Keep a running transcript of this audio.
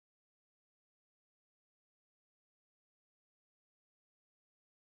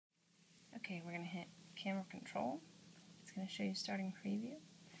Okay, we're going to hit camera control. It's going to show you starting preview,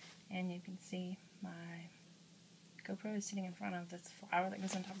 and you can see my GoPro is sitting in front of this flower that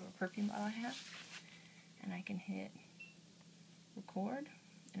goes on top of a perfume bottle I have, and I can hit record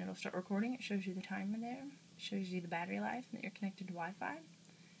and it'll start recording. It shows you the timer there, it shows you the battery life and that you're connected to Wi-Fi.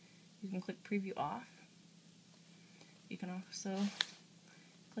 You can click preview off. You can also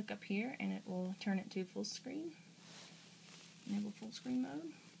click up here and it will turn it to full screen. Enable full screen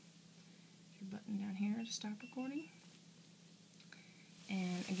mode. Your button down here to stop recording.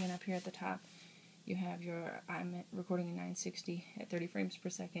 And again up here at the top you have your I'm recording in 960 at 30 frames per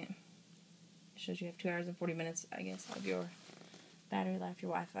second. It shows you have 2 hours and 40 minutes, I guess, of your battery life,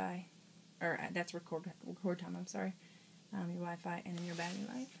 your Wi-Fi, or that's record time, I'm sorry, your Wi-Fi, and then your battery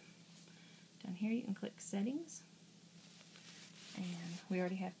life. Down here you can click settings, and we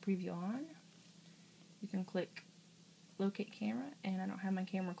already have preview on. You can click locate camera, and I don't have my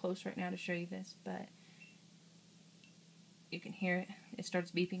camera close right now to show you this, but you can hear it. It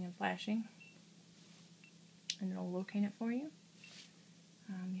starts beeping and flashing, and it'll locate it for you.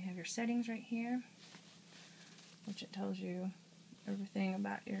 You have your settings right here, which it tells you everything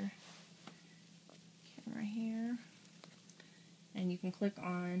about your camera here. And you can click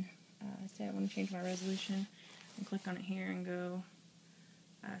on, say I want to change my resolution, and click on it here and go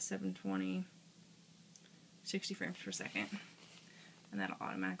 720, 60 frames per second. And that'll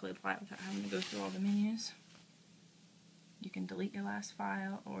automatically apply it without having to go through all the menus. You can delete your last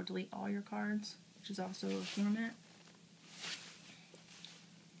file or delete all your cards, which is also a format.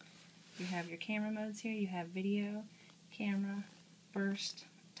 You have your camera modes here. You have video, camera, burst,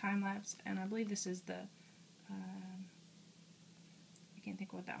 time-lapse, and I believe this is the, I can't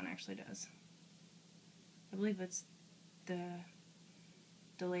think of what that one actually does. I believe it's the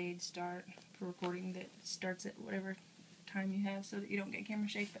delayed start for recording that starts at whatever time you have so that you don't get camera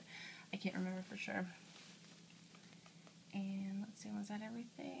shake, but I can't remember for sure. And let's see, was that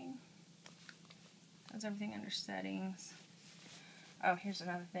everything? That was everything under settings. Oh, here's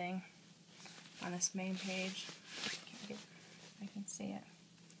another thing. On this main page, I can see it.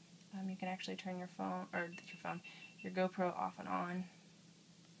 You can actually turn your phone, or your GoPro off and on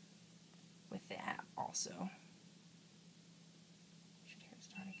with the app also. Should hear it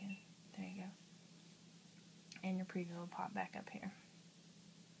start again. There you go. And your preview will pop back up here.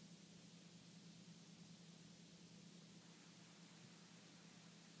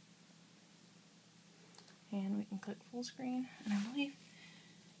 And we can click full screen, and I believe,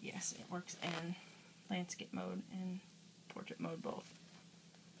 yes, it works in landscape mode and portrait mode both.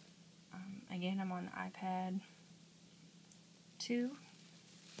 Again, I'm on the iPad 2,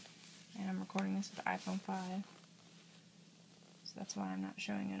 and I'm recording this with the iPhone 5, so that's why I'm not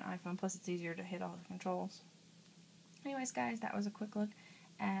showing you an iPhone, plus it's easier to hit all the controls. Anyways guys, that was a quick look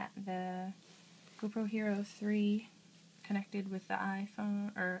at the GoPro Hero 3 connected with the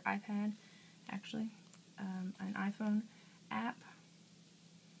iPhone, or iPad, actually. An iPhone app.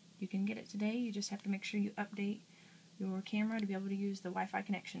 You can get it today. You just have to make sure you update your camera to be able to use the Wi-Fi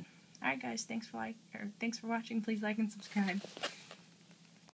connection. Alright guys, thanks for watching. Please like and subscribe.